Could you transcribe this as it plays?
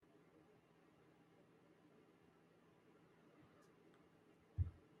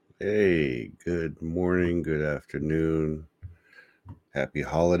Hey, good morning, good afternoon, happy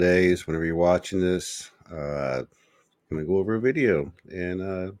holidays whenever you're watching this. I'm going to go over a video and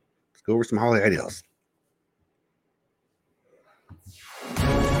let's go over some holiday ideas.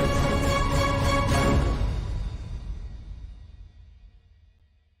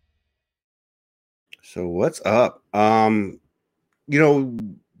 So what's up?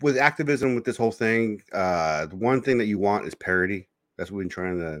 With activism with this whole thing, the one thing that you want is parity. That's what we've been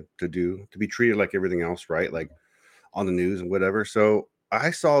trying to do, to be treated like everything else, right? Like on the news and whatever. So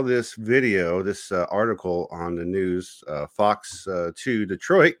I saw this video, this article on the news, Fox 2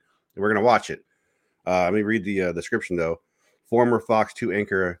 Detroit, and we're going to watch it. Let me read the description, though. Former Fox 2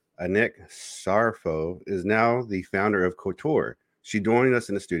 anchor Anik Sarfo is now the founder of Couture. She joined us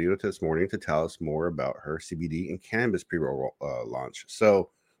in the studio this morning to tell us more about her CBD and cannabis pre-roll launch.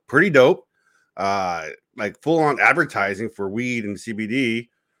 So pretty dope. Like full-on advertising for weed and CBD.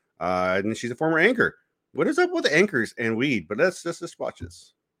 And she's a former anchor. What is up with anchors and weed? But let's just watch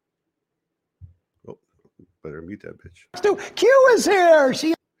this. Oh, better mute that bitch. Q is here.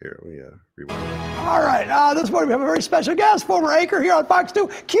 Here, let me rewind. All right. This morning we have a very special guest, former anchor here on Fox 2.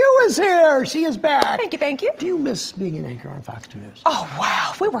 Q is here. She is back. Thank you. Do you miss being an anchor on Fox 2 News? Oh,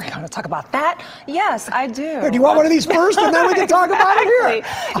 wow. We were going to talk about that. Yes, I do. Here, do you want one of these first, and then we can talk about it here?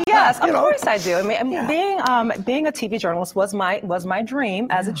 Yes, of course I do. I mean, being a TV journalist was my dream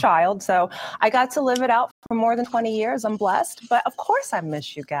as a child. So I got to live it out for more than 20 years. I'm blessed. But of course I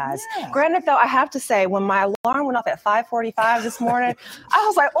miss you guys. Yeah. Granted, though, I have to say, when my alarm went off at 5:45 this morning, I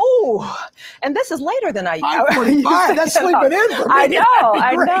was like, oh, and this is later than I used 5:45. That's sleeping in for me. I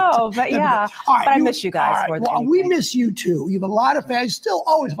know. But yeah, right, but I miss you guys more than well, anything. we miss you too. You have a lot of fans. Still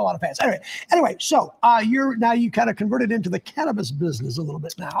always have a lot of fans. Anyway, so you kind of converted into the cannabis business a little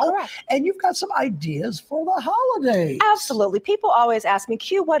bit now. Correct. And you've got some ideas for the holidays. Absolutely. People always ask me,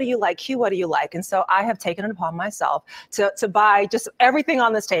 Q, what do you like? Q, what do you like? And so I have taken it upon myself to buy just everything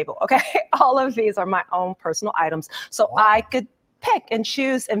on this table. Okay. All of these are my own personal items. So I could pick and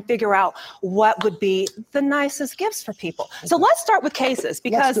choose and figure out what would be the nicest gifts for people. So let's start with cases,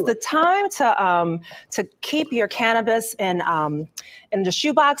 because the time to keep your cannabis in the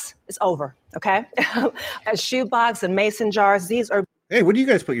shoebox is over. Okay. A shoebox and mason jars. These are. Hey, what do you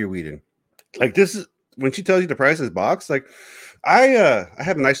guys put your weed in? Like, this is when she tells you the price is box. Like, I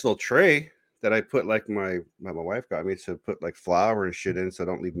have a nice little tray that I put, like my wife got me to put like flour and shit in, so I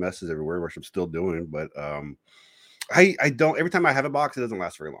don't leave messes everywhere, which I'm still doing. But I don't. Every time I have a box, it doesn't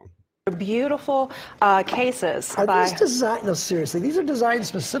last very long. Beautiful cases. Are these designed? No, seriously, these are designed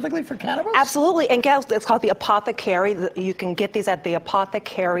specifically for cannabis? Absolutely. And guys, it's called the Apothecary. You can get these at the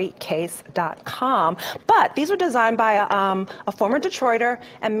apothecarycase.com. But these were designed by a former Detroiter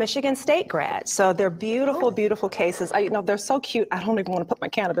and Michigan State grad. So they're beautiful, beautiful cases. They're so cute. I don't even want to put my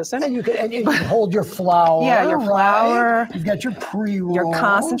cannabis in. And you can hold your flour. Yeah, your flour. Right? You've got your pre-roll. Your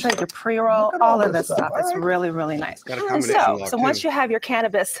concentrate, your pre-roll, all of this stuff. It's really, really nice. And so once you have your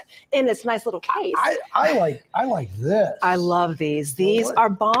cannabis in its nice little case. I like this. I love these. These are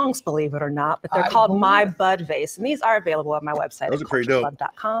bongs, believe it or not, but they're called My Bud Vase. And these are available at my website. Those are pretty dope.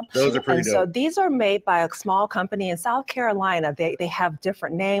 Those are pretty dope. So these are made by a small company in South Carolina. They have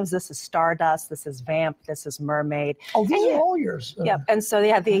different names. This is Stardust. This is Vamp. This is Mermaid. Oh, these are all yours. Yep. And so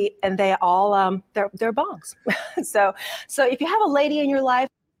they all they're bongs. so if you have a lady in your life.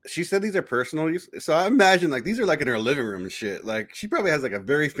 She said these are personal use. So I imagine like these are like in her living room and shit. Like she probably has like a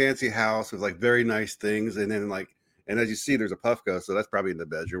very fancy house with like very nice things. And then like, and as you see, there's a Puffco. So that's probably in the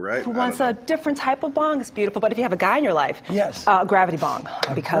bedroom, right? Who wants a different type of bong? It's beautiful. But if you have a guy in your life, yes, gravity bong.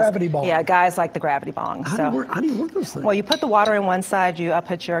 Gravity bong. Yeah, guys like the gravity bong. How do you work this thing? Well, you put the water in one side, you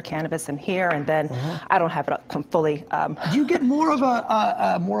put your cannabis in here, and then I don't have it fully. Do you get more of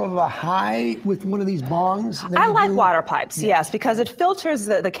a high with one of these bongs? I like water pipes, yes, because it filters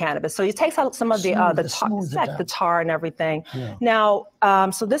the cannabis. So it takes out some of the tar and everything. Yeah. Now,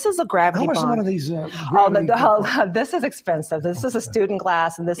 so this is a gravity bong. How much one of these? This is expensive. This is a student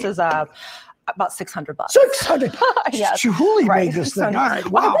glass, and this is about $600. $600. Yes. Julie made this thing. All right.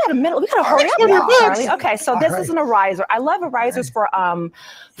 Wow. Well, we got a minute. We got to hurry up now, Charlie. Okay, so this is an ariser. I love arisers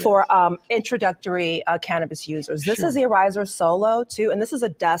for introductory cannabis users. This is the Ariser Solo too, and this is a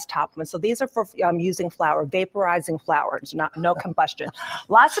desktop one. So these are for using flour, vaporizing flour, no combustion.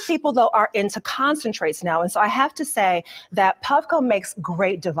 Lots of people though are into concentrates now, and so I have to say that Puffco makes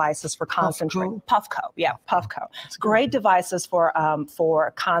great devices for concentrate. Puffco. It's great devices for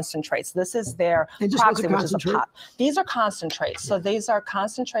concentrates. This is their proxy, which is a pop. These are concentrates. So these are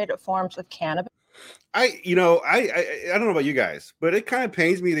concentrated forms of cannabis. I don't know about you guys, but it kind of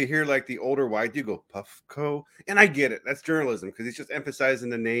pains me to hear like the older white dude go Puffco, and I get it. That's journalism because he's just emphasizing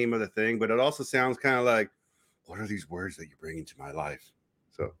the name of the thing, but it also sounds kind of like, what are these words that you bring into my life?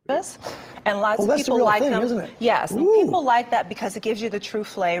 So, this, and lots of that's the people real like thing, them. isn't it? Yes, and Ooh. people like that because it gives you the true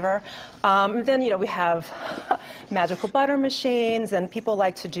flavor. Then we have magical butter machines, and people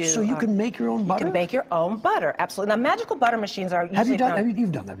like to do. So you can make your own butter. You can make your own butter, absolutely. Now, magical butter machines are. Have you usually done?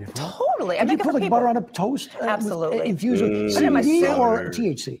 You've done that before. Totally. Have you put like butter on a toast? Absolutely. Infused with CBD or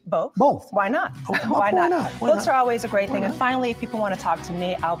THC? Both. Both. Why not? Why not? Books are always a great thing. And finally, if people want to talk to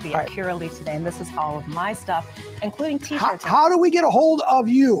me, I'll be at Curaleaf today, and this is all of my stuff, including T-shirts. How do we get a hold of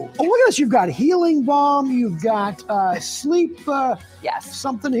you? Oh, look at this! You've got healing balm. You've got sleep. Yes.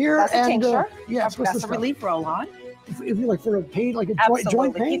 Something here. That's a tincture. Yes. That's a relief roll-on. If you like for a pain, like a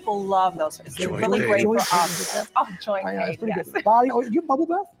joint pain. People love those. It's Joint really pain. great for Joint joint pain. That's pretty Yes. good. Body. Oh, you bubble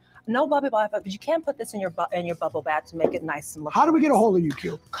bath? No bubble bath, but you can put this in your bubble bath to make it nice and look. How do we get a hold of you,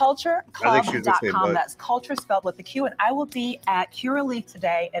 Q? Cultureclub.com. That's culture spelled with the Q. And I will be at Curaleaf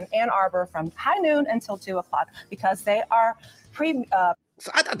today in Ann Arbor from high noon until 2 o'clock because they are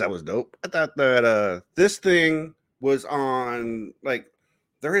So I thought that was dope. I thought that this thing was on like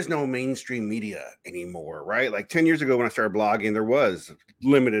there is no mainstream media anymore, right? Like 10 years ago when I started blogging, there was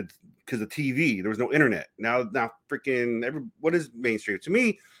limited because of TV. There was no internet. Now freaking what is mainstream? To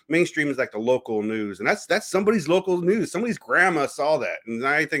me, mainstream is like the local news, and that's somebody's local news. Somebody's grandma saw that, and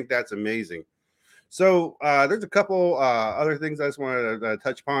I think that's amazing. So there's a couple other things I just wanted to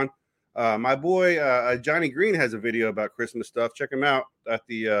touch upon. My boy Johnny Green has a video about Christmas stuff. Check him out at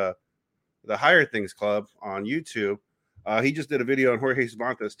the Higher Things Club on YouTube. He just did a video on Jorge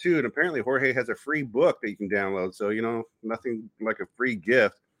Cervantes too, and apparently Jorge has a free book that you can download. So nothing like a free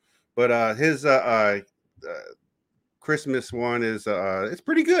gift. But his Christmas one is it's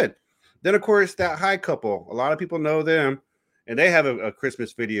pretty good. Then of course that High Couple, a lot of people know them, and they have a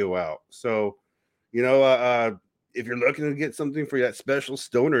Christmas video out. So if you're looking to get something for that special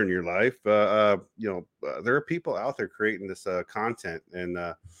stoner in your life, there are people out there creating this content. And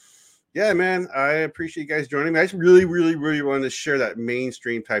yeah, man, I appreciate you guys joining me. I just really, really, really wanted to share that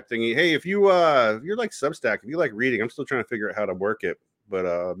mainstream type thingy. Hey, if you're like Substack, if you like reading, I'm still trying to figure out how to work it. But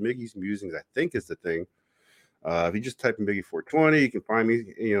Miggy's Musings, I think, is the thing. If you just type in Miggy 420, you can find me,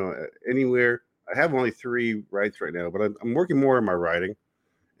 anywhere. I have only 3 writes right now, but I'm working more on my writing.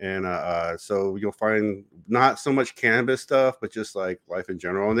 And so you'll find not so much cannabis stuff, but just like life in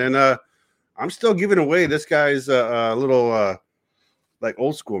general. And then I'm still giving away this guy's little like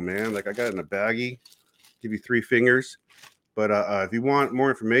old school, man. Like I got it in a baggie, give you 3 fingers. But if you want more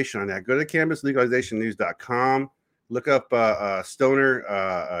information on that, go to cannabislegalizationnews.com. Look up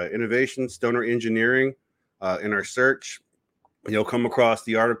Stoner Innovation, Stoner Engineering in our search. You'll come across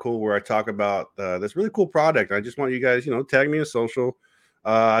the article where I talk about this really cool product. I just want you guys, tag me in social.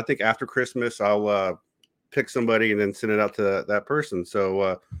 I think after Christmas, I'll pick somebody and then send it out to that person. So,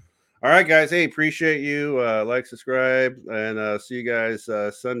 all right, guys. Hey, appreciate you. Like, subscribe, and see you guys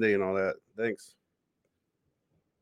Sunday and all that. Thanks.